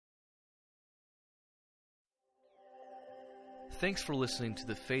Thanks for listening to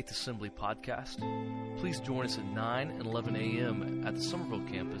the Faith Assembly podcast. Please join us at 9 and 11 a.m. at the Somerville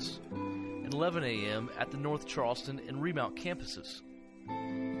campus and 11 a.m. at the North Charleston and Remount campuses.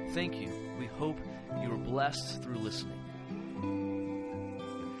 Thank you. We hope you are blessed through listening.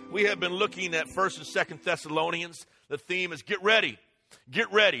 We have been looking at 1st and 2nd Thessalonians. The theme is get ready.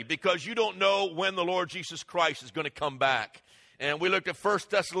 Get ready, because you don't know when the Lord Jesus Christ is going to come back. And we looked at 1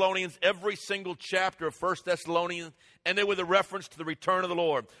 Thessalonians, every single chapter of 1 Thessalonians, ended with a reference to the return of the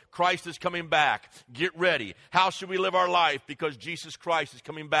Lord. Christ is coming back. Get ready. How should we live our life? Because Jesus Christ is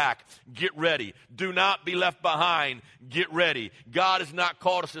coming back. Get ready. Do not be left behind. Get ready. God has not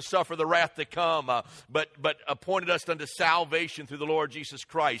called us to suffer the wrath to come, but appointed us unto salvation through the Lord Jesus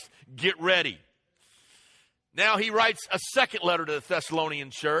Christ. Get ready. Now he writes a second letter to the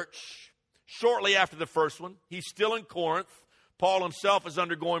Thessalonian church shortly after the first one. He's still in Corinth. Paul himself is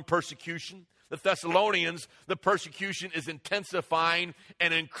undergoing persecution. The Thessalonians, the persecution is intensifying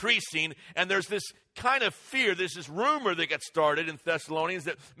and increasing. And there's this kind of fear, there's this rumor that gets started in Thessalonians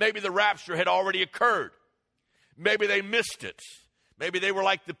that maybe the rapture had already occurred. Maybe they missed it. Maybe they were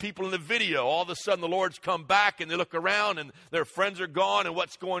like the people in the video. All of a sudden the Lord's come back and they look around and their friends are gone and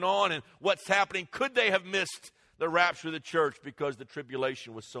what's going on and what's happening. Could they have missed the rapture of the church because the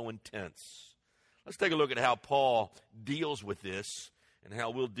tribulation was so intense? Let's take a look at how Paul deals with this and how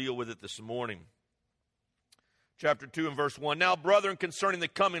we'll deal with it this morning. Chapter 2 and verse 1. Now, brethren, concerning the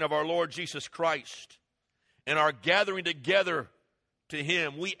coming of our Lord Jesus Christ and our gathering together to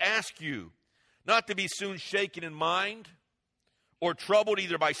him, we ask you not to be soon shaken in mind or troubled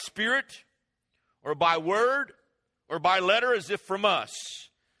either by spirit or by word or by letter as if from us,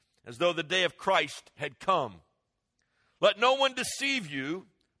 as though the day of Christ had come. Let no one deceive you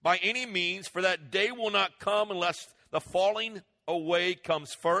by any means, for that day will not come unless the falling away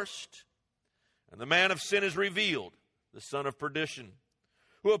comes first, and the man of sin is revealed, the son of perdition,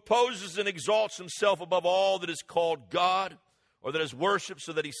 who opposes and exalts himself above all that is called God, or that is worshipped,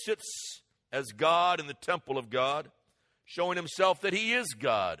 so that he sits as God in the temple of God, showing himself that he is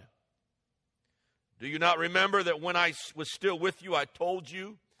God. Do you not remember that when I was still with you, I told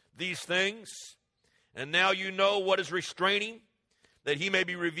you these things? And now you know what is restraining, that he may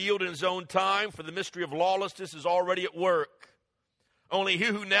be revealed in his own time, for the mystery of lawlessness is already at work. Only he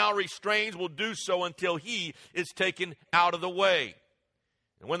who now restrains will do so until he is taken out of the way.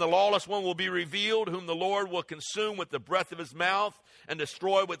 And when the lawless one will be revealed, whom the Lord will consume with the breath of his mouth and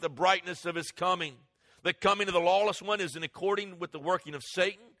destroy with the brightness of his coming. The coming of the lawless one is in according with the working of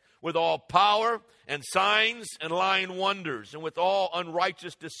Satan, with all power and signs and lying wonders, and with all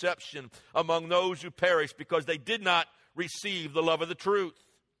unrighteous deception among those who perish, because they did not receive the love of the truth,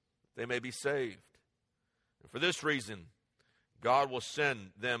 they may be saved. And for this reason, God will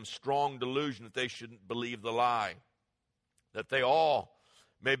send them strong delusion that they shouldn't believe the lie, that they all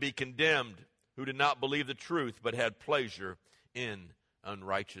may be condemned who did not believe the truth, but had pleasure in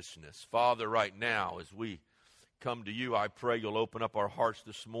unrighteousness. Father, right now, as we come to you, I pray you'll open up our hearts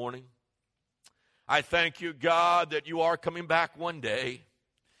this morning. I thank you, God, that you are coming back one day.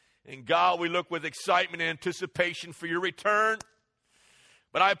 And God, we look with excitement and anticipation for your return.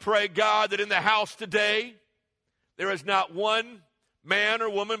 But I pray, God, that in the house today, there is not one man or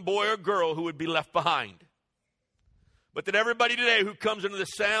woman, boy or girl who would be left behind. But that everybody today who comes under the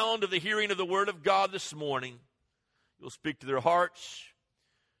sound of the hearing of the word of God this morning, you'll speak to their hearts.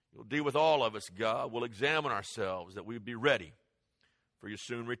 You'll deal with all of us, God. We'll examine ourselves that we be ready for your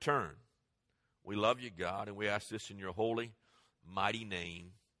soon return. We love you, God, and we ask this in your holy, mighty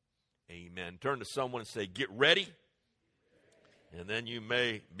name. Amen. Turn to someone and say, get ready. And then you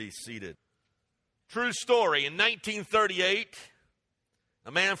may be seated. True story. In 1938,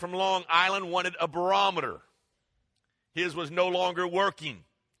 a man from Long Island wanted a barometer. His was no longer working.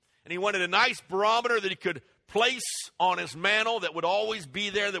 And he wanted a nice barometer that he could place on his mantle that would always be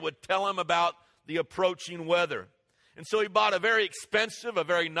there, that would tell him about the approaching weather. And so he bought a very expensive, a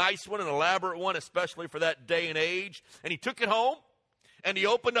very nice one, an elaborate one, especially for that day and age. And he took it home. And he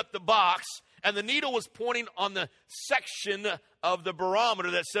opened up the box, and the needle was pointing on the section of the barometer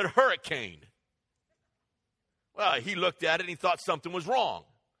that said hurricane. Well, he looked at it, and he thought something was wrong.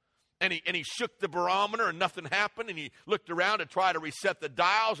 And he shook the barometer, and nothing happened. And he looked around to try to reset the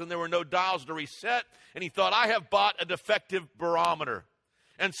dials, and there were no dials to reset. And he thought, I have bought a defective barometer.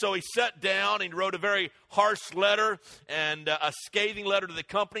 And so he sat down and he wrote a very harsh letter and a scathing letter to the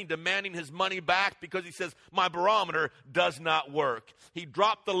company demanding his money back because he says, my barometer does not work. He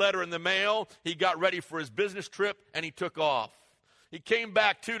dropped the letter in the mail. He got ready for his business trip and he took off. He came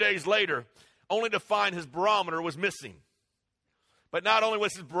back 2 days later only to find his barometer was missing. But not only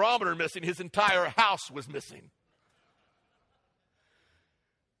was his barometer missing, his entire house was missing.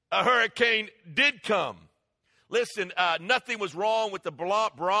 a hurricane did come. Listen, nothing was wrong with the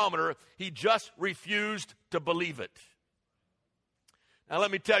barometer. He just refused to believe it. Now,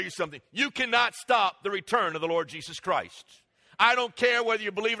 let me tell you something. You cannot stop the return of the Lord Jesus Christ. I don't care whether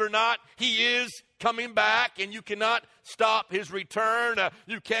you believe it or not. He is coming back, and you cannot stop his return.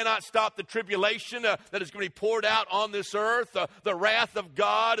 You cannot stop the tribulation that is going to be poured out on this earth, the wrath of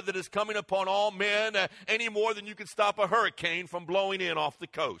God that is coming upon all men, any more than you can stop a hurricane from blowing in off the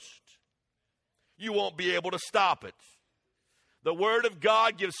coast. You won't be able to stop it. The Word of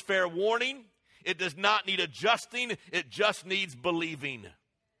God gives fair warning. It does not need adjusting. It just needs believing.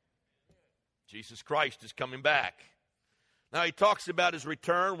 Jesus Christ is coming back. Now, he talks about his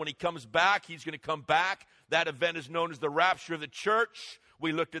return. When he comes back, he's going to come back. That event is known as the rapture of the church.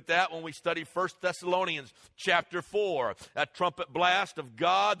 We looked at that when we studied 1 Thessalonians chapter 4. That trumpet blast of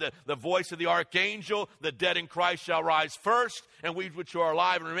God, the voice of the archangel, the dead in Christ shall rise first, and we which are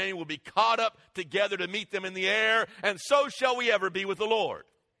alive and remaining will be caught up together to meet them in the air, and so shall we ever be with the Lord.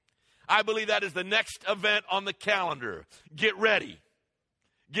 I believe that is the next event on the calendar. Get ready.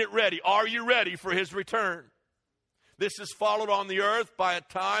 Get ready. Are you ready for his return? This is followed on the earth by a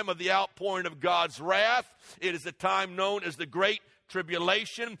time of the outpouring of God's wrath. It is a time known as the Great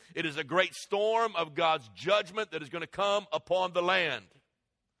Tribulation. It is a great storm of God's judgment that is going to come upon the land.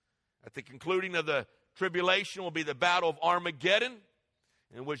 At the concluding of the tribulation will be the battle of Armageddon,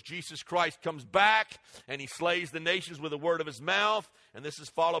 in which Jesus Christ comes back and he slays the nations with the word of his mouth. And this is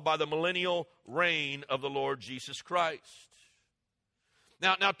followed by the millennial reign of the Lord Jesus Christ.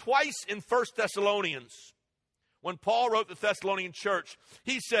 Now twice in 1 Thessalonians, when Paul wrote the Thessalonian church,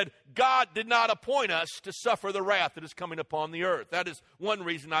 he said, God did not appoint us to suffer the wrath that is coming upon the earth. That is one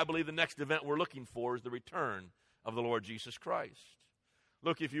reason I believe the next event we're looking for is the return of the Lord Jesus Christ.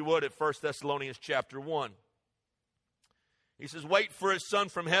 Look, if you would, at 1 Thessalonians chapter 1. He says, wait for his Son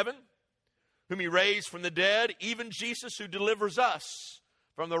from heaven, whom he raised from the dead, even Jesus who delivers us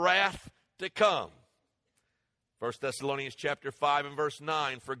from the wrath to come. 1 Thessalonians chapter 5 and verse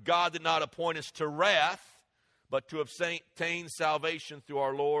 9, for God did not appoint us to wrath, but to obtain salvation through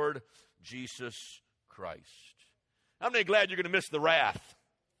our Lord Jesus Christ. How many are glad you're going to miss the wrath?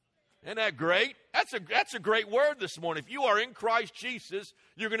 Isn't that great? That's a great word this morning. If you are in Christ Jesus,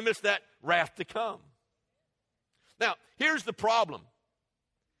 you're going to miss that wrath to come. Now, here's the problem.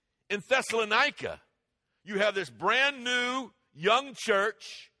 In Thessalonica, you have this brand new young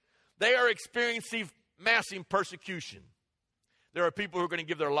church. They are experiencing massive persecution. There are people who are going to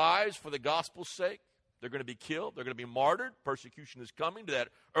give their lives for the gospel's sake. They're going to be killed. They're going to be martyred. Persecution is coming to that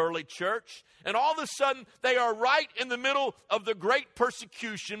early church. And all of a sudden, they are right in the middle of the great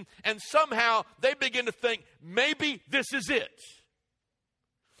persecution, and somehow they begin to think, maybe this is it.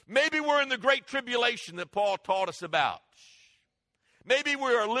 Maybe we're in the great tribulation that Paul taught us about. Maybe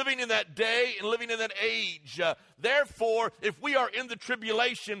we are living in that day and living in that age. Therefore, if we are in the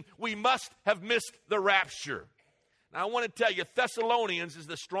tribulation, we must have missed the rapture. Now, I want to tell you, Thessalonians is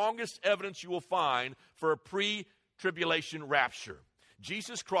the strongest evidence you will find for a pre-tribulation rapture.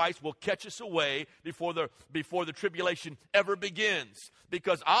 Jesus Christ will catch us away before the tribulation ever begins.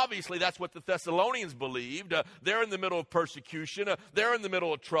 Because obviously that's what the Thessalonians believed. They're in the middle of persecution. They're in the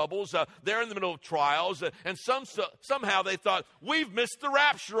middle of troubles. They're in the middle of trials. And somehow they thought, we've missed the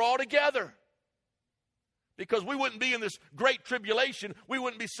rapture altogether. Because we wouldn't be in this great tribulation. We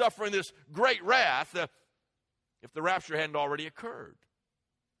wouldn't be suffering this great wrath if the rapture hadn't already occurred.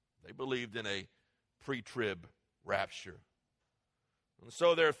 They believed in a pre-trib rapture. And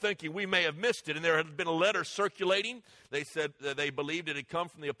so they're thinking we may have missed it. And there had been a letter circulating. They said that they believed it had come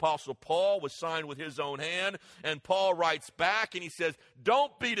from the Apostle Paul, was signed with his own hand. And Paul writes back and he says,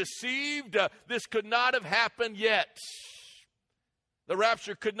 don't be deceived. This could not have happened yet. The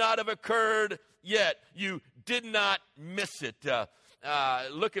rapture could not have occurred yet. You did not miss it.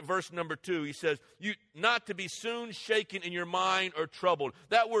 Look at verse number 2. He says, you not to be soon shaken in your mind or troubled.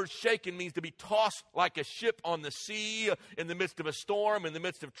 That word shaken means to be tossed like a ship on the sea in the midst of a storm, in the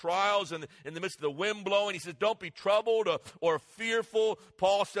midst of trials, and in the midst of the wind blowing. He says, don't be troubled or fearful.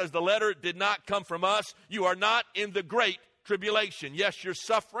 Paul says the letter did not come from us. You are not in the great tribulation. Yes, you're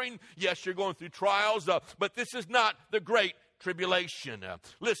suffering. Yes, you're going through trials, but this is not the great tribulation.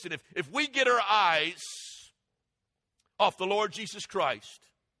 Listen, if we get our eyes off the Lord Jesus Christ,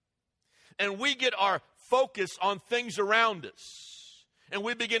 and we get our focus on things around us, and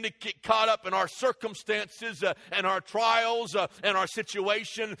we begin to get caught up in our circumstances and our trials and our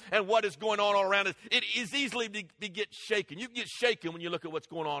situation and what is going on all around us, it is easily to get shaken. You can get shaken when you look at what's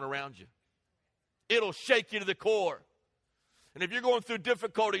going on around you. It'll shake you to the core. And if you're going through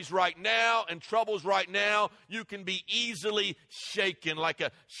difficulties right now and troubles right now, you can be easily shaken like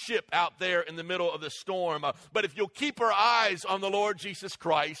a ship out there in the middle of the storm. But if you'll keep our eyes on the Lord Jesus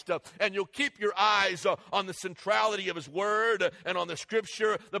Christ, and you'll keep your eyes on the centrality of His Word and on the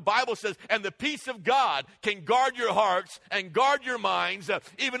Scripture, the Bible says, and the peace of God can guard your hearts and guard your minds,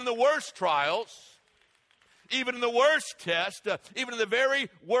 even in the worst trials, even in the worst test, even in the very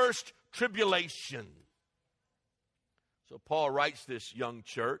worst tribulation. So Paul writes this young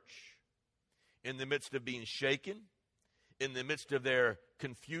church in the midst of being shaken, in the midst of their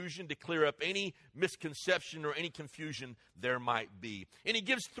confusion, to clear up any misconception or any confusion there might be. And he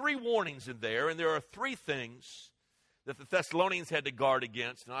gives 3 warnings in there, and there are 3 things that the Thessalonians had to guard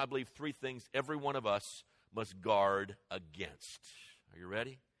against, and I believe 3 things every one of us must guard against. Are you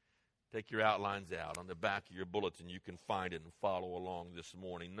ready? Take your outlines out. On the back of your bulletin, you can find it and follow along this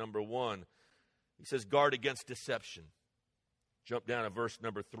morning. Number 1, he says, guard against deception. Jump down to verse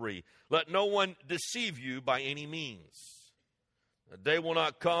number 3. Let no one deceive you by any means. A day will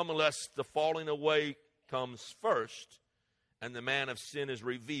not come unless the falling away comes first, and the man of sin is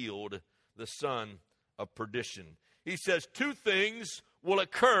revealed, the son of perdition. He says 2 things will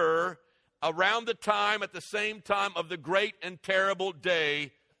occur around the time, at the same time of the great and terrible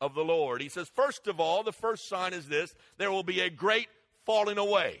day of the Lord. He says, first of all, the first sign is this: there will be a great falling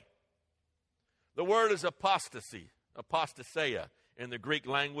away. The word is apostasy. Apostasia in the Greek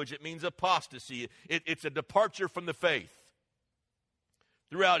language. It means apostasy. It's a departure from the faith.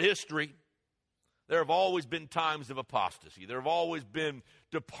 Throughout history, there have always been times of apostasy. There have always been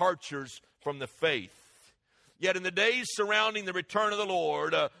departures from the faith. Yet in the days surrounding the return of the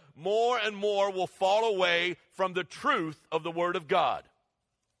Lord, more and more will fall away from the truth of the Word of God.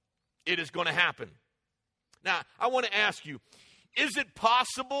 It is going to happen. Now, I want to ask you, is it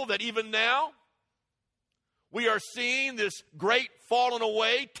possible that even now we are seeing this great falling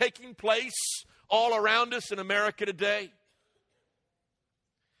away taking place all around us in America today?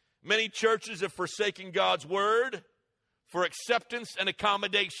 Many churches have forsaken God's Word for acceptance and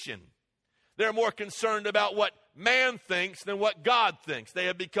accommodation. They're more concerned about what man thinks than what God thinks. They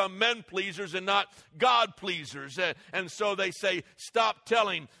have become men pleasers and not God pleasers. And so they say, stop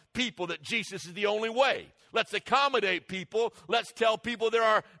telling people that Jesus is the only way. Let's accommodate people. Let's tell people there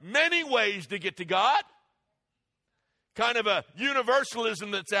are many ways to get to God. Kind of a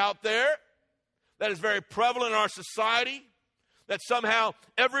universalism that's out there that is very prevalent in our society, that somehow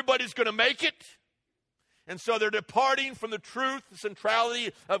everybody's going to make it. And so they're departing from the truth, the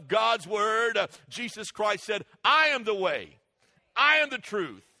centrality of God's Word. Jesus Christ said, I am the way, I am the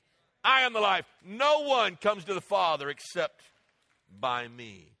truth, I am the life. No one comes to the Father except by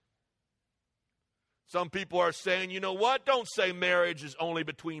me. Some people are saying, you know what? Don't say marriage is only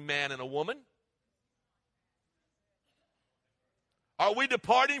between man and a woman. Are we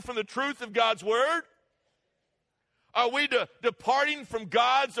departing from the truth of God's Word? Are we departing from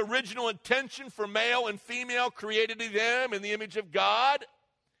God's original intention for male and female created to them in the image of God?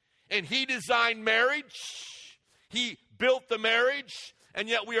 And He designed marriage. He built the marriage. And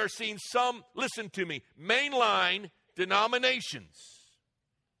yet we are seeing some, listen to me, mainline denominations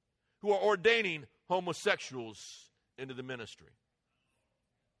who are ordaining homosexuals into the ministry.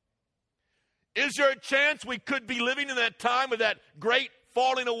 Is there a chance we could be living in that time of that great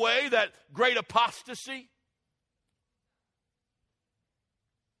falling away, that great apostasy?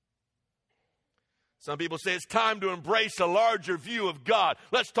 Some people say it's time to embrace a larger view of God.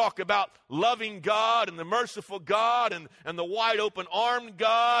 Let's talk about loving God and the merciful God and the wide open armed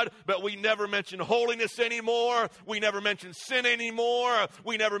God, but we never mention holiness anymore. We never mention sin anymore.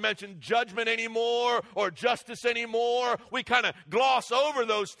 We never mention judgment anymore or justice anymore. We kind of gloss over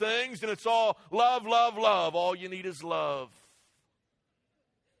those things, and it's all love, love, love. All you need is love.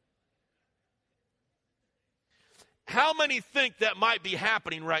 How many think that might be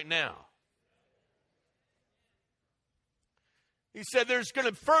happening right now? He said there's going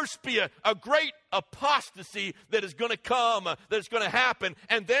to first be a great apostasy that is going to come, that is going to happen,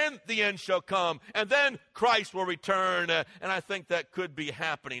 and then the end shall come, and then Christ will return, and I think that could be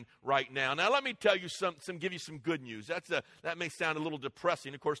happening right now. Now, let me tell you give you some good news. That may sound a little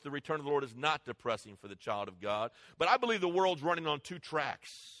depressing. Of course, the return of the Lord is not depressing for the child of God, but I believe the world's running on 2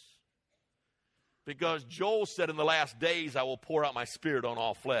 tracks. Because Joel said in the last days, I will pour out my Spirit on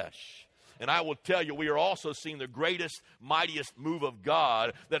all flesh. And I will tell you, we are also seeing the greatest, mightiest move of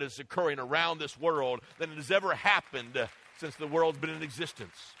God that is occurring around this world than it has ever happened since the world's been in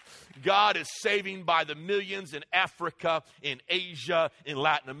existence. God is saving by the millions in Africa, in Asia, in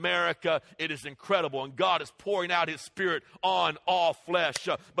Latin America. It is incredible. And God is pouring out His Spirit on all flesh.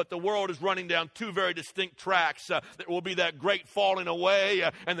 But the world is running down two very distinct tracks. There will be that great falling away,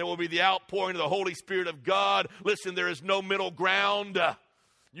 and there will be the outpouring of the Holy Spirit of God. Listen, there is no middle ground.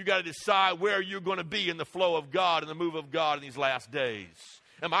 You got to decide where you're going to be in the flow of God and the move of God in these last days.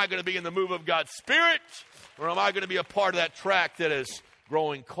 Am I going to be in the move of God's Spirit, or am I going to be a part of that track that is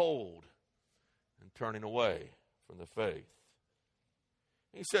growing cold and turning away from the faith?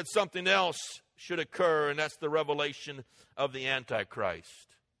 He said something else should occur, and that's the revelation of the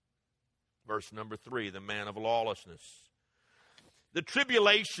Antichrist. Verse number 3, the man of lawlessness. The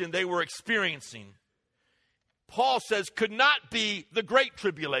tribulation they were experiencing, Paul says, could not be the Great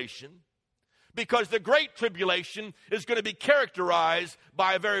Tribulation, because the Great Tribulation is going to be characterized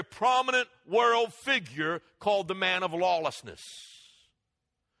by a very prominent world figure called the man of lawlessness,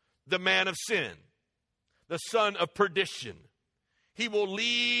 the man of sin, the son of perdition. He will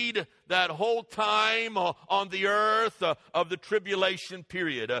lead that whole time on the earth of the tribulation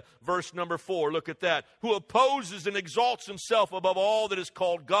period. Verse number 4, look at that. Who opposes and exalts himself above all that is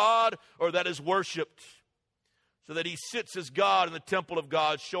called God or that is worshipped, so that he sits as God in the temple of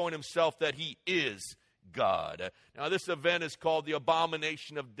God, showing himself that he is God. Now, this event is called the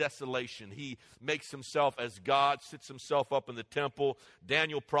abomination of desolation. He makes himself as God, sits himself up in the temple.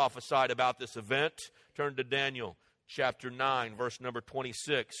 Daniel prophesied about this event. Turn to Daniel chapter 9, verse number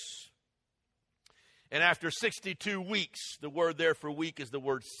 26. And after 62 weeks, the word there for week is the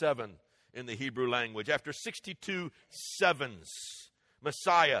word 7 in the Hebrew language. After 62 sevens,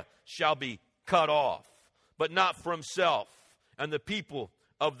 Messiah shall be cut off, but not for himself. And the people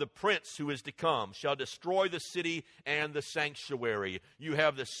of the prince who is to come shall destroy the city and the sanctuary. You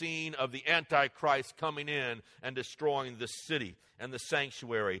have the scene of the Antichrist coming in and destroying the city and the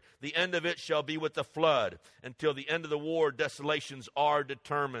sanctuary. The end of it shall be with the flood. Until the end of the war, desolations are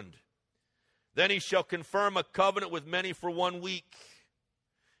determined. Then he shall confirm a covenant with many for 1 week.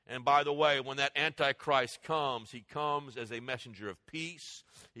 And by the way, when that Antichrist comes, he comes as a messenger of peace.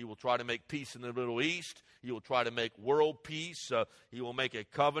 He will try to make peace in the Middle East. He will try to make world peace. He will make a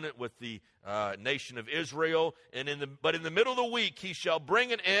covenant with the nation of Israel. But in the middle of the week, he shall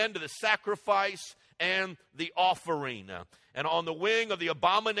bring an end to the sacrifice and the offering. And on the wing of the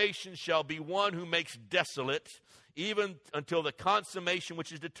abomination shall be one who makes desolate, even until the consummation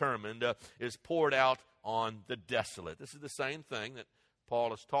which is determined is poured out on the desolate. This is the same thing that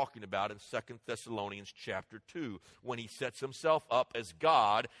Paul is talking about in 2 Thessalonians chapter 2, when he sets himself up as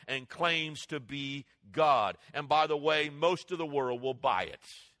God and claims to be God. And by the way, most of the world will buy it.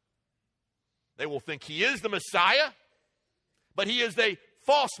 They will think he is the Messiah, but he is a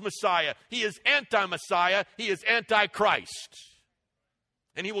false Messiah. He is anti-Messiah. He is anti-Christ.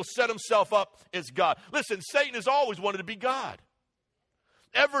 And he will set himself up as God. Listen, Satan has always wanted to be God.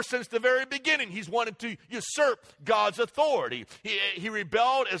 Ever since the very beginning, he's wanted to usurp God's authority. He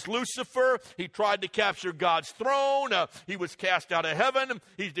rebelled as Lucifer. He tried to capture God's throne. He was cast out of heaven.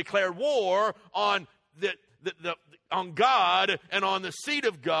 He's declared war on on God and on the seed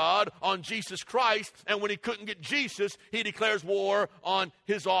of God, on Jesus Christ. And when he couldn't get Jesus, he declares war on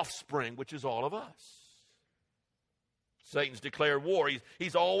his offspring, which is all of us. Satan's declared war.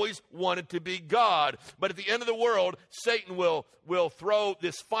 He's always wanted to be God. But at the end of the world, Satan will throw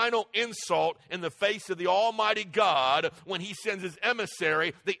this final insult in the face of the Almighty God when he sends his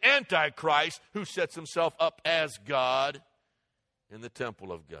emissary, the Antichrist, who sets himself up as God in the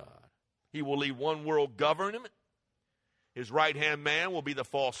temple of God. He will leave one world government. His right-hand man will be the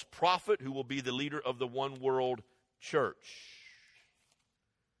false prophet who will be the leader of the one world church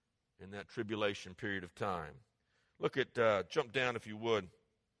in that tribulation period of time. Look at, jump down if you would,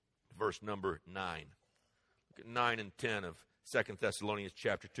 verse number 9. Look at 9 and 10 of 2 Thessalonians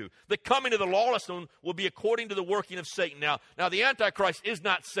chapter 2. The coming of the lawless one will be according to the working of Satan. Now the Antichrist is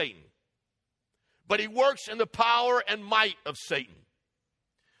not Satan, but he works in the power and might of Satan.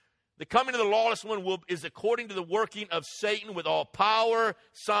 The coming of the lawless one is according to the working of Satan with all power,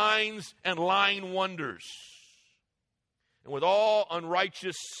 signs, and lying wonders, and with all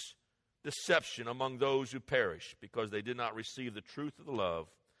unrighteous deception among those who perish, because they did not receive the truth of the love,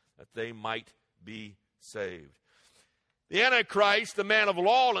 that they might be saved. The Antichrist, the man of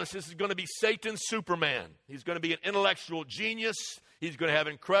lawlessness, is going to be Satan's Superman. He's going to be an intellectual genius. He's going to have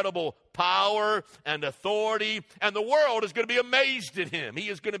incredible power and authority, and the world is going to be amazed at him. He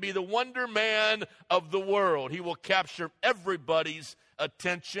is going to be the wonder man of the world. He will capture everybody's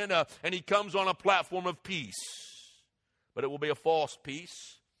attention, and he comes on a platform of peace. But it will be a false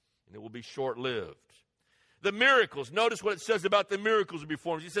peace, and it will be short-lived. The miracles, notice what it says about the miracles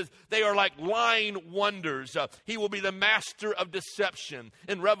before him. He says they are like lying wonders. He will be the master of deception.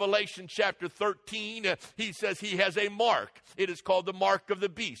 In Revelation chapter 13, he says he has a mark. It is called the mark of the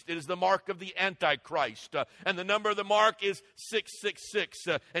beast. It is the mark of the Antichrist. And the number of the mark is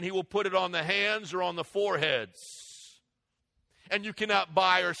 666. And he will put it on the hands or on the foreheads. And you cannot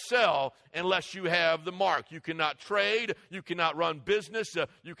buy or sell unless you have the mark. You cannot trade. You cannot run business.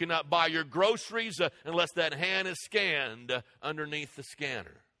 You cannot buy your groceries unless that hand is scanned underneath the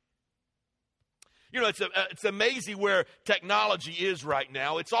scanner. You know, it's amazing where technology is right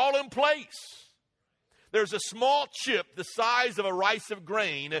now. It's all in place. There's a small chip the size of a rice of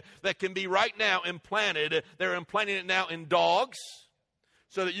grain that can be right now implanted. They're implanting it now in dogs,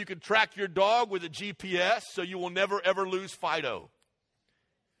 so that you can track your dog with a GPS so you will never, ever lose Fido.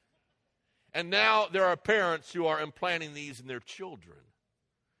 And now there are parents who are implanting these in their children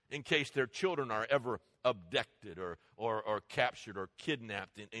in case their children are ever abducted or captured or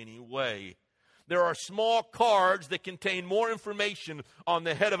kidnapped in any way. There are small cards that contain more information on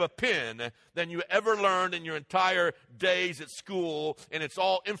the head of a pin than you ever learned in your entire days at school, and it's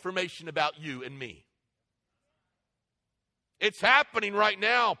all information about you and me. It's happening right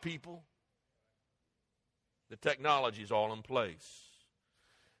now, people. The technology is all in place.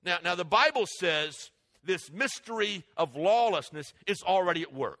 Now the Bible says this mystery of lawlessness is already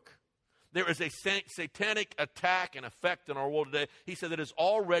at work. There is a satanic attack and effect in our world today. He said that it is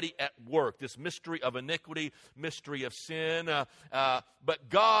already at work, this mystery of iniquity, mystery of sin. But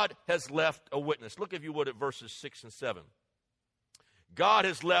God has left a witness. Look, if you would, at verses 6 and 7. God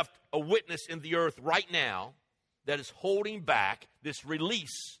has left a witness in the earth right now that is holding back this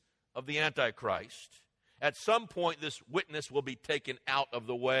release of the Antichrist. At some point, this witness will be taken out of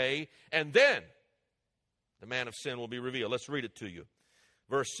the way, and then the man of sin will be revealed. Let's read it to you.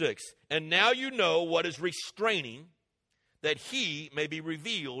 Verse 6, and now you know what is restraining, that he may be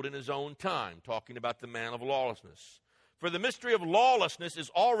revealed in his own time, talking about the man of lawlessness. For the mystery of lawlessness is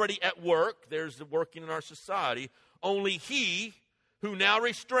already at work. There's the working in our society. Only he who now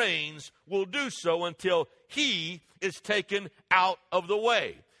restrains will do so until he is taken out of the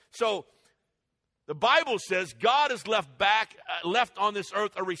way. So the Bible says God has left on this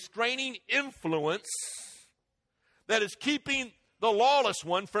earth a restraining influence that is keeping the lawless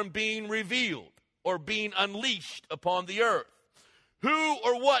one from being revealed or being unleashed upon the earth. Who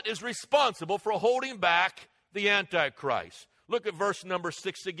or what is responsible for holding back the Antichrist? Look at verse number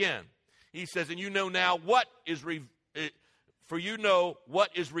 6 again. He says, and you know now what is for you know what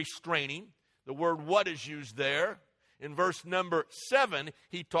is restraining. The word what is used there. In verse number 7,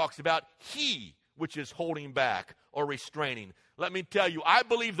 he talks about he which is holding back or restraining. Let me tell you, I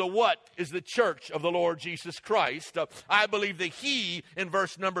believe the what is the church of the Lord Jesus Christ. I believe the he in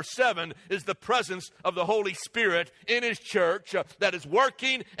verse number 7 is the presence of the Holy Spirit in his church that is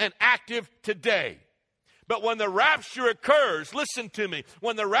working and active today. But when the rapture occurs, listen to me,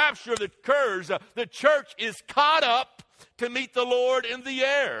 when the rapture occurs, the church is caught up to meet the Lord in the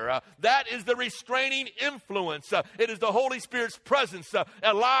air. That is the restraining influence. It is the Holy Spirit's presence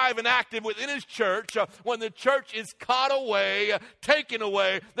alive and active within his church. When the church is caught away, taken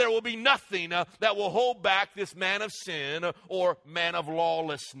away, there will be nothing that will hold back this man of sin or man of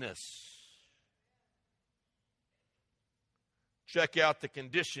lawlessness. Check out the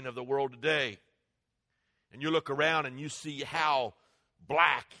condition of the world today. And you look around and you see how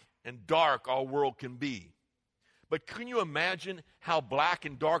black and dark our world can be. But can you imagine how black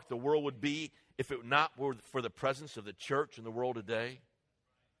and dark the world would be if it not were for the presence of the church in the world today?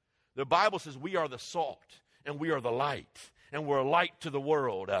 The Bible says we are the salt and we are the light. And we're a light to the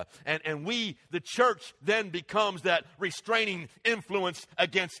world. And we, the church, then becomes that restraining influence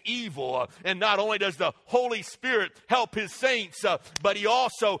against evil. And not only does the Holy Spirit help his saints, but he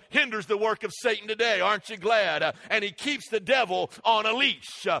also hinders the work of Satan today. Aren't you glad? And he keeps the devil on a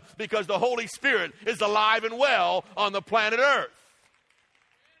leash because the Holy Spirit is alive and well on the planet Earth.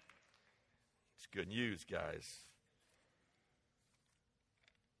 It's good news, guys.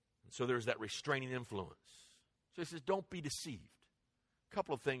 So there's that restraining influence. So he says, don't be deceived. A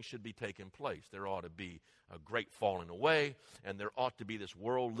couple of things should be taking place. There ought to be a great falling away, and there ought to be this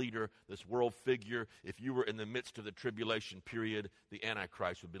world leader, this world figure. If you were in the midst of the tribulation period, the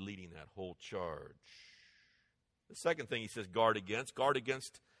Antichrist would be leading that whole charge. The second thing he says, guard against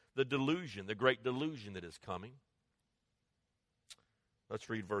the delusion, the great delusion that is coming. Let's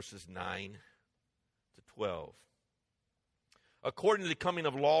read verses 9 to 12. According to the coming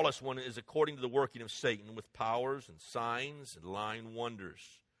of lawless one is according to the working of Satan, with powers and signs and lying wonders,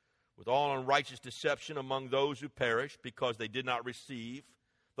 with all unrighteous deception among those who perish, because they did not receive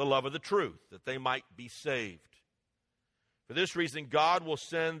the love of the truth, that they might be saved. For this reason, God will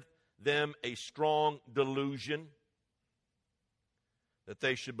send them a strong delusion that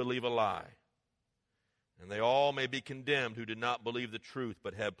they should believe a lie. And they all may be condemned who did not believe the truth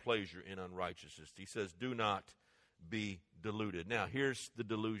but had pleasure in unrighteousness. He says, do not be deluded. Now, here's the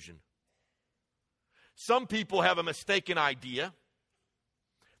delusion. Some people have a mistaken idea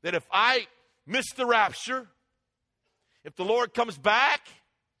that if I miss the rapture, if the Lord comes back,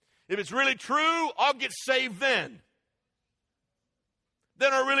 if it's really true, I'll get saved then.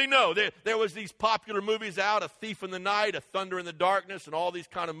 Then I really know. There was these popular movies out, A Thief in the Night, A Thunder in the Darkness, and all these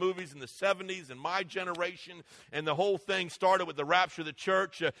kind of movies in the 70s and my generation. And the whole thing started with the rapture of the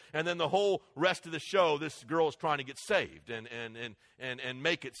church. And then the whole rest of the show, this girl is trying to get saved and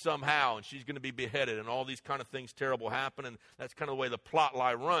make it somehow. And she's going to be beheaded. And all these kind of things terrible happen. And that's kind of the way the plot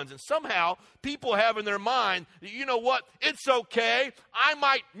line runs. And somehow people have in their mind, you know what? It's okay. I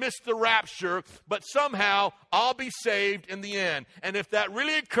might miss the rapture, but somehow I'll be saved in the end. And if that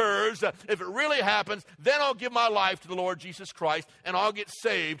really occurs, if it really happens, then I'll give my life to the Lord Jesus Christ and I'll get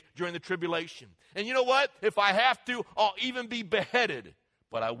saved during the tribulation. And you know what? If I have to, I'll even be beheaded,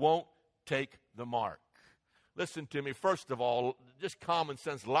 but I won't take the mark. Listen to me. First of all, just common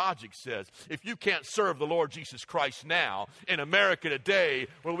sense logic says, if you can't serve the Lord Jesus Christ now in America today,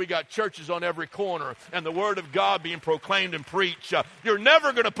 where we got churches on every corner and the Word of God being proclaimed and preached, you're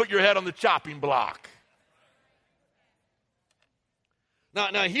never going to put your head on the chopping block.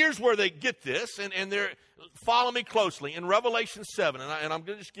 Now here's where they get this, and they're, follow me closely. In Revelation 7, and I'm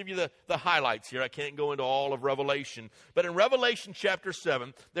going to just give you the highlights here. I can't go into all of Revelation. But in Revelation chapter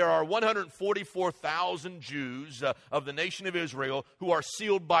 7, there are 144,000 Jews of the nation of Israel who are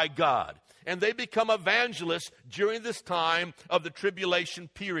sealed by God. And they become evangelists during this time of the tribulation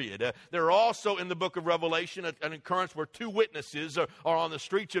period. There are also in the book of Revelation an occurrence where two witnesses are on the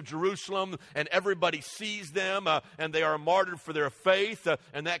streets of Jerusalem and everybody sees them and they are martyred for their faith.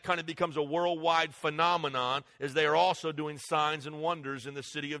 And that kind of becomes a worldwide phenomenon as they are also doing signs and wonders in the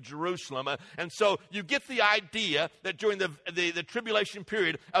city of Jerusalem. And so you get the idea that during the tribulation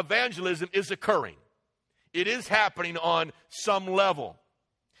period, evangelism is occurring. It is happening on some level.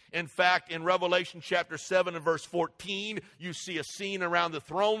 In fact, in Revelation chapter 7 and verse 14, you see a scene around the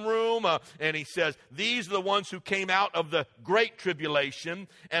throne room, and he says, these are the ones who came out of the great tribulation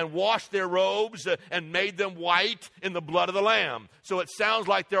and washed their robes and made them white in the blood of the Lamb. So it sounds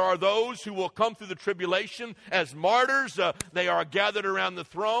like there are those who will come through the tribulation as martyrs. They are gathered around the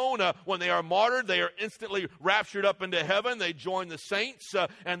throne. When they are martyred, they are instantly raptured up into heaven. They join the saints,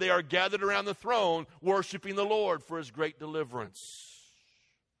 and they are gathered around the throne, worshiping the Lord for his great deliverance.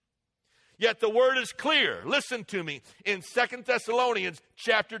 Yet the word is clear. Listen to me. In 2 Thessalonians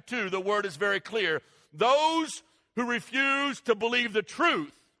chapter 2, the word is very clear. Those who refuse to believe the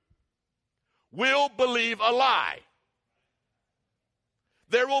truth will believe a lie.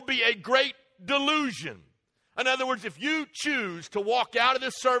 There will be a great delusion. In other words, if you choose to walk out of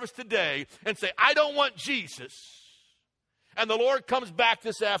this service today and say, I don't want Jesus, and the Lord comes back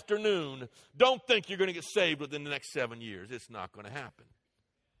this afternoon, don't think you're going to get saved within the next 7 years. It's not going to happen.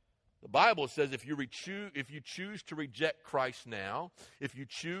 The Bible says if you choose to reject Christ now, if you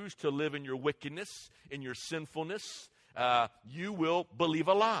choose to live in your wickedness, in your sinfulness, you will believe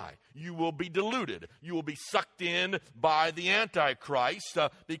a lie. You will be deluded. You will be sucked in by the Antichrist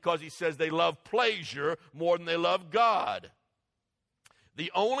because he says they love pleasure more than they love God.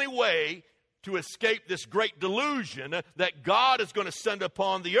 The only way to escape this great delusion that God is going to send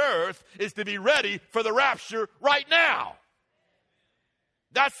upon the earth is to be ready for the rapture right now.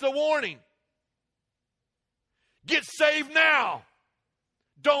 That's the warning. Get saved now.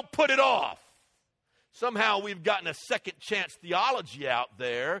 Don't put it off. Somehow we've gotten a second chance theology out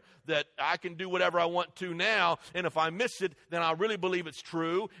there that I can do whatever I want to now, and if I miss it, then I'll really believe it's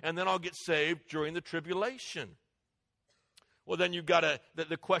true, and then I'll get saved during the tribulation. Well, then you've got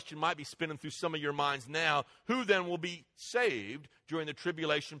the question might be spinning through some of your minds now. Who then will be saved during the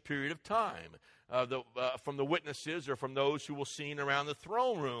tribulation period of time? From the witnesses or from those who will be seen around the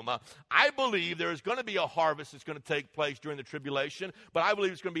throne room. I believe there is going to be a harvest that's going to take place during the tribulation, but I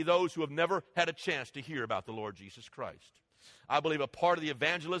believe it's going to be those who have never had a chance to hear about the Lord Jesus Christ. I believe a part of the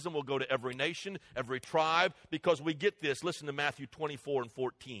evangelism will go to every nation, every tribe, because we get this. Listen to Matthew 24 and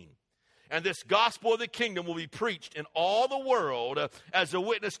 14. And this gospel of the kingdom will be preached in all the world as a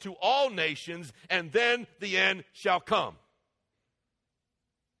witness to all nations, and then the end shall come.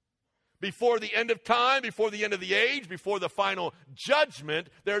 Before the end of time, before the end of the age, before the final judgment,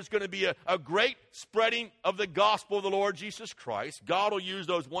 there's going to be a great spreading of the gospel of the Lord Jesus Christ. God will use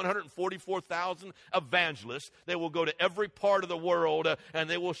those 144,000 evangelists. They will go to every part of the world, and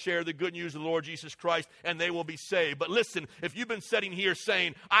they will share the good news of the Lord Jesus Christ, and they will be saved. But listen, if you've been sitting here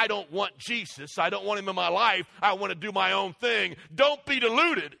saying, I don't want Jesus, I don't want him in my life, I want to do my own thing, don't be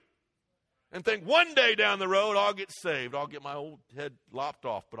deluded and think one day down the road I'll get saved. I'll get my old head lopped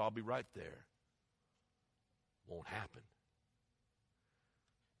off, but I'll be right there. Won't happen.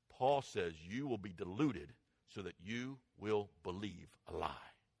 Paul says you will be deluded so that you will believe a lie.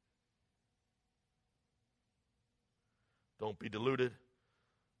 Don't be deluded.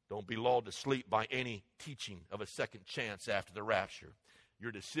 Don't be lulled to sleep by any teaching of a second chance after the rapture.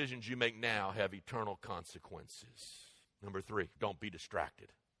 Your decisions you make now have eternal consequences. Number 3, don't be distracted.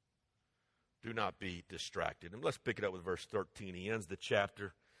 Do not be distracted. And let's pick it up with verse 13. He ends the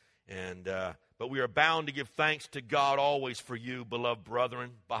chapter. But we are bound to give thanks to God always for you, beloved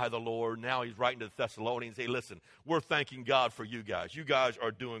brethren, by the Lord. Now he's writing to the Thessalonians. Hey, listen, we're thanking God for you guys. You guys are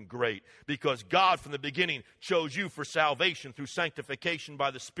doing great because God from the beginning chose you for salvation through sanctification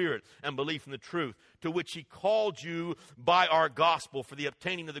by the Spirit and belief in the truth, to which he called you by our gospel for the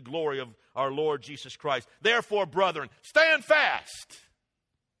obtaining of the glory of our Lord Jesus Christ. Therefore, brethren, stand fast.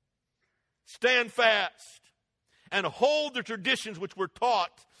 Stand fast and hold the traditions which were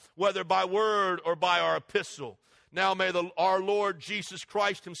taught, whether by word or by our epistle. Now may our Lord Jesus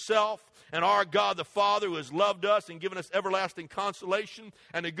Christ himself and our God the Father, who has loved us and given us everlasting consolation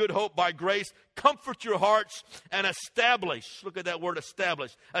and a good hope by grace, comfort your hearts and establish, look at that word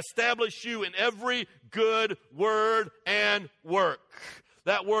establish you in every good word and work.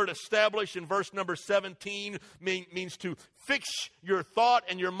 That word establish in verse number 17 means to fix your thought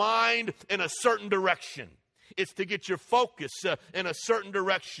and your mind in a certain direction. It's to get your focus in a certain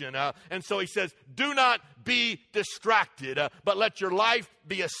direction. And so he says, do not be distracted, but let your life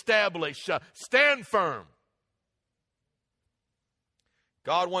be established. Stand firm.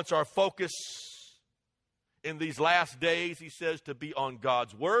 God wants our focus in these last days, he says, to be on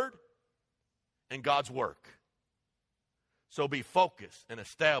God's word and God's work. So be focused and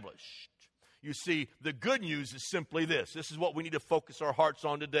established. You see, the good news is simply this. This is what we need to focus our hearts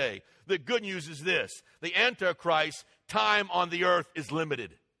on today. The good news is this. The Antichrist's time on the earth is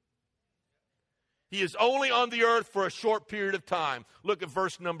limited. He is only on the earth for a short period of time. Look at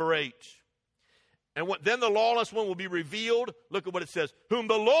verse number 8. And then the lawless one will be revealed. Look at what it says. Whom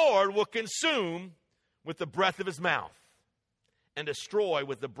the Lord will consume with the breath of his mouth and destroy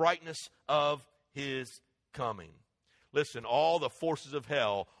with the brightness of his coming. Listen, all the forces of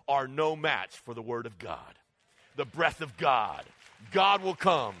hell are no match for the word of God. The breath of God. God will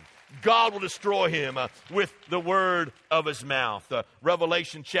come. God will destroy him with the word of his mouth.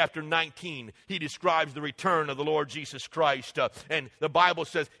 Revelation chapter 19, he describes the return of the Lord Jesus Christ. And the Bible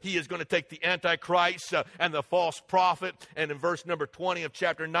says he is going to take the Antichrist and the false prophet. And in verse number 20 of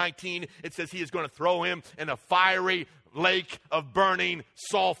chapter 19, it says he is going to throw him in a fiery lake of burning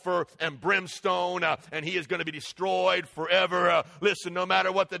sulfur and brimstone, and he is going to be destroyed forever. Listen, no matter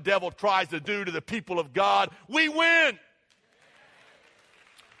what the devil tries to do to the people of God, we win.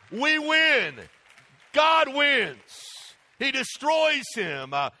 We win. God wins. He destroys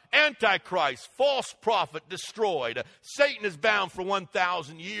him. Antichrist, false prophet, destroyed. Satan is bound for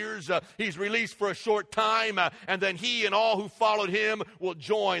 1,000 years. He's released for a short time, and then he and all who followed him will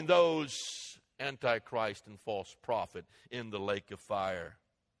join those Antichrist and false prophet in the lake of fire.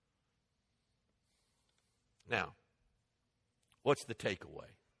 Now, what's the takeaway?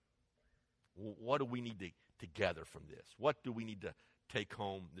 What do we need to gather from this? What do we need to take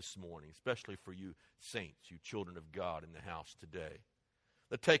home this morning, especially for you saints, you children of God in the house today?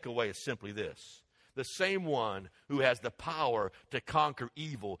 The takeaway is simply this. The same one who has the power to conquer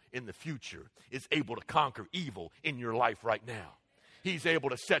evil in the future is able to conquer evil in your life right now. He's able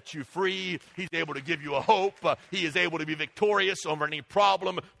to set you free. He's able to give you a hope. He is able to be victorious over any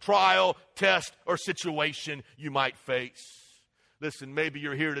problem, trial, test, or situation you might face. Listen, maybe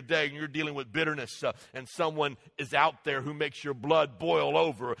you're here today and you're dealing with bitterness and someone is out there who makes your blood boil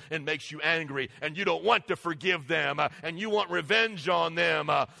over and makes you angry and you don't want to forgive them and you want revenge on them.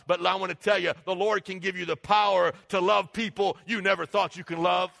 But I want to tell you, the Lord can give you the power to love people you never thought you could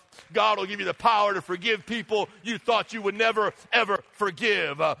love. God will give you the power to forgive people you thought you would never, ever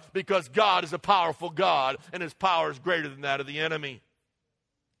forgive because God is a powerful God and his power is greater than that of the enemy.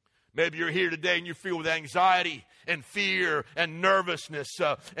 Maybe you're here today and you feel with anxiety and fear and nervousness,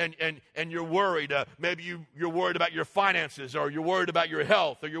 and you're worried. Maybe you're worried about your finances, or you're worried about your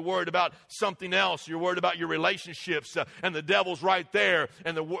health, or you're worried about something else. You're worried about your relationships, and the devil's right there,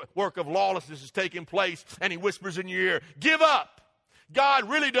 and the work of lawlessness is taking place, and he whispers in your ear, give up. God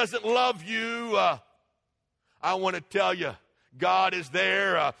really doesn't love you. I want to tell you, God is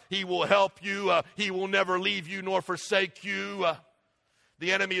there. He will help you. He will never leave you nor forsake you.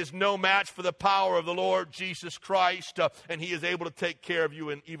 The enemy is no match for the power of the Lord Jesus Christ, and he is able to take care of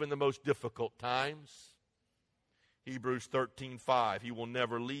you in even the most difficult times. Hebrews 13:5, he will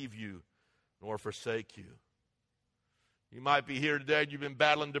never leave you nor forsake you. You might be here today and you've been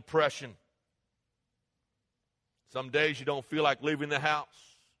battling depression. Some days you don't feel like leaving the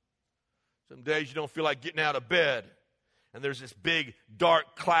house. Some days you don't feel like getting out of bed. And there's this big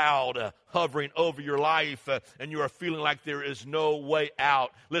dark cloud hovering over your life, and you are feeling like there is no way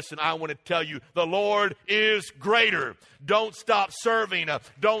out. Listen, I want to tell you, the Lord is greater. Don't stop serving.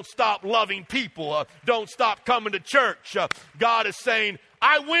 Don't stop loving people. Don't stop coming to church. God is saying,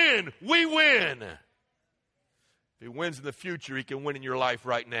 I win. We win. If he wins in the future, he can win in your life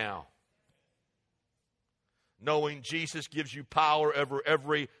right now. Knowing Jesus gives you power over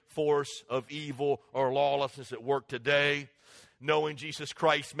every force of evil or lawlessness at work today. Knowing Jesus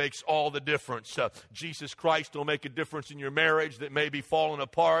Christ makes all the difference. Jesus Christ will make a difference in your marriage that may be falling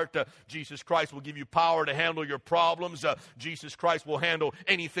apart. Jesus Christ will give you power to handle your problems. Jesus Christ will handle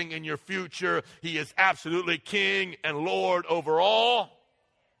anything in your future. He is absolutely King and Lord over all.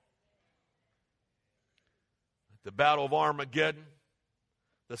 At the Battle of Armageddon,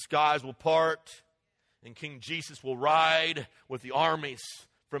 the skies will part, and King Jesus will ride with the armies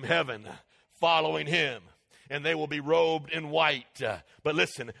from heaven following him. And they will be robed in white. But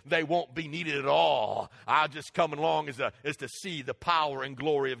listen, they won't be needed at all. I'll just come along as to see the power and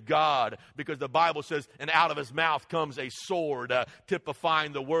glory of God. Because the Bible says, and out of his mouth comes a sword,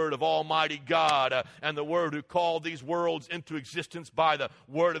 typifying the word of Almighty God. And the word who called these worlds into existence by the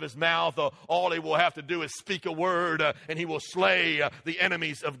word of his mouth. All he will have to do is speak a word, and he will slay the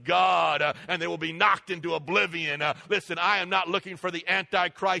enemies of God. And they will be knocked into oblivion. Listen, I am not looking for the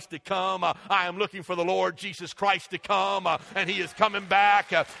Antichrist to come. I am looking for the Lord Jesus Christ to come, and he is coming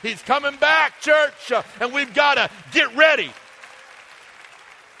back. He's coming back, church, and we've got to get ready.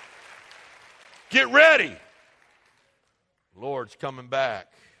 Get ready. The Lord's coming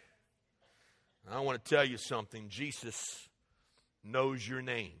back. I want to tell you something. Jesus knows your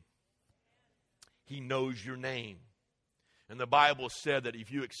name. He knows your name. And the Bible said that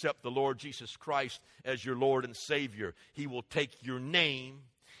if you accept the Lord Jesus Christ as your Lord and Savior, he will take your name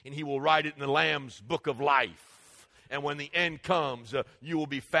and he will write it in the Lamb's book of life. And when the end comes, you will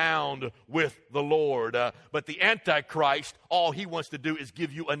be found with the Lord. But the Antichrist, all he wants to do is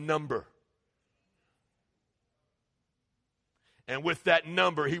give you a number. And with that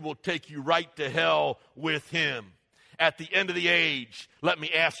number, he will take you right to hell with him. At the end of the age, let me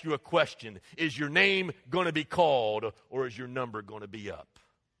ask you a question. Is your name going to be called, or is your number going to be up?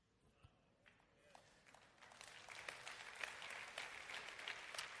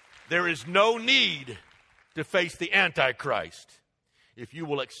 There is no need to face the Antichrist if you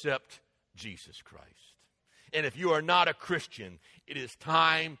will accept Jesus Christ. And if you are not a Christian, it is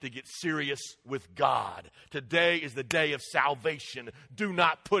time to get serious with God. Today is the day of salvation. Do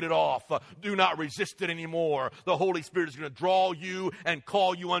not put it off. Do not resist it anymore. The Holy Spirit is going to draw you and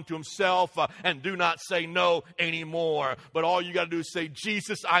call you unto himself, and do not say no anymore. But all you got to do is say,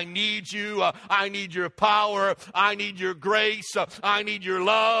 Jesus, I need you. I need your power. I need your grace. I need your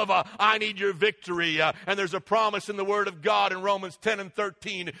love. I need your victory. And there's a promise in the Word of God in Romans 10 and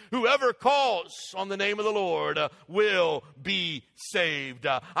 13. Whoever calls on the name of the Lord will be saved.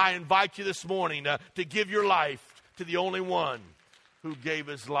 I invite you this morning to give your life to the only one who gave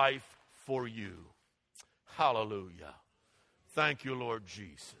his life for you. Hallelujah. Thank you, Lord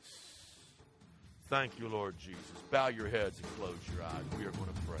Jesus. Thank you, Lord Jesus. Bow your heads and close your eyes. We are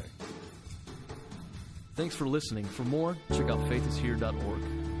going to pray. Thanks for listening. For more, check out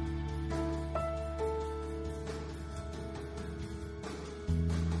faithishere.org.